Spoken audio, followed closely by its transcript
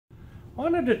I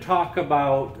wanted to talk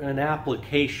about an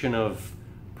application of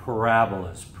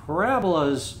parabolas.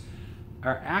 Parabolas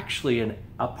are actually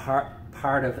a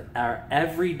part of our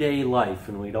everyday life,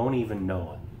 and we don't even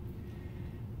know it.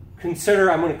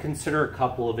 I'm going to consider a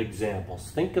couple of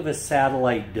examples. Think of a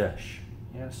satellite dish.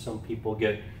 Yeah, some people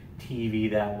get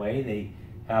TV that way. They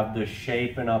have the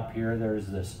shape, and up here there's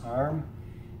this arm.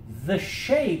 The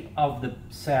shape of the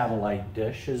satellite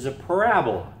dish is a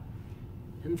parabola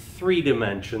in 3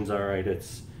 dimensions. All right,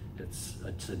 it's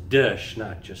a dish,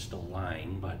 not just a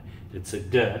line, but it's a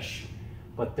dish.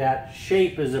 But that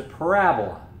shape is a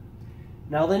parabola.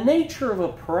 Now, the nature of a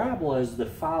parabola is the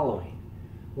following.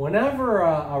 Whenever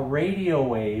a radio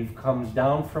wave comes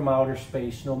down from outer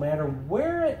space, no matter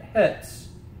where it hits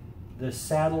the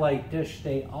satellite dish,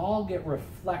 they all get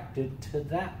reflected to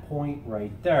that point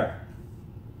right there.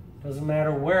 Doesn't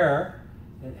matter where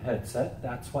it hits it,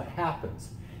 that's what happens.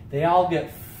 They all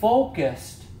get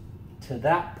focused to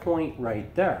that point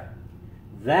right there.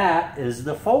 That is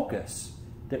the focus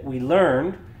that we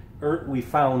learned, or we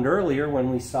found earlier when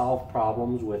we solved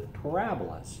problems with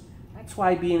parabolas. That's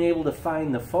why being able to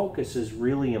find the focus is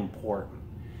really important.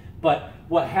 But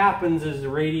what happens is the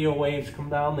radio waves come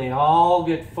down, they all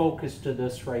get focused to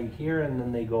this right here, and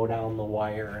then they go down the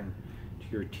wire and to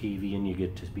your TV, and you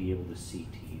get to be able to see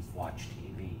TV, watch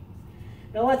TV.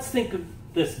 Now let's think of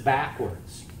this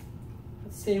backwards.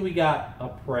 Let's say we got a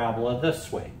parabola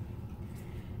this way.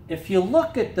 If you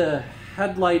look at the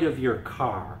headlight of your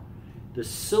car, the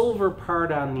silver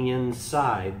part on the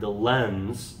inside, the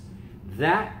lens,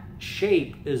 that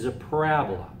shape is a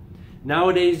parabola.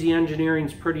 Nowadays, the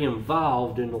engineering's pretty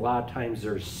involved, and a lot of times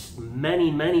there's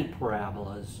many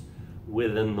parabolas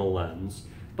within the lens,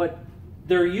 but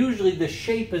they're usually, the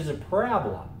shape is a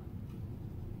parabola.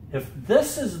 If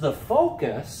this is the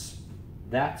focus,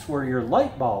 that's where your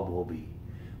light bulb will be.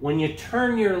 When you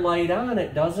turn your light on,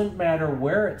 it doesn't matter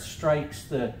where it strikes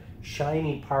the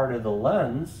shiny part of the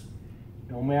lens.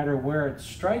 No matter where it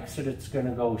strikes it, it's going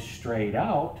to go straight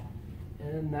out.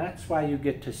 And that's why you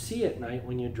get to see at night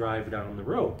when you drive down the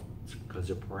road. It's because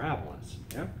of parabolas.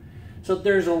 Yeah? So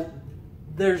there's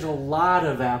a lot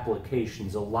of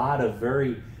applications, a lot of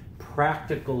very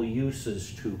practical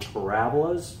uses to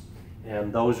parabolas,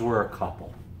 and those were a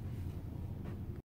couple.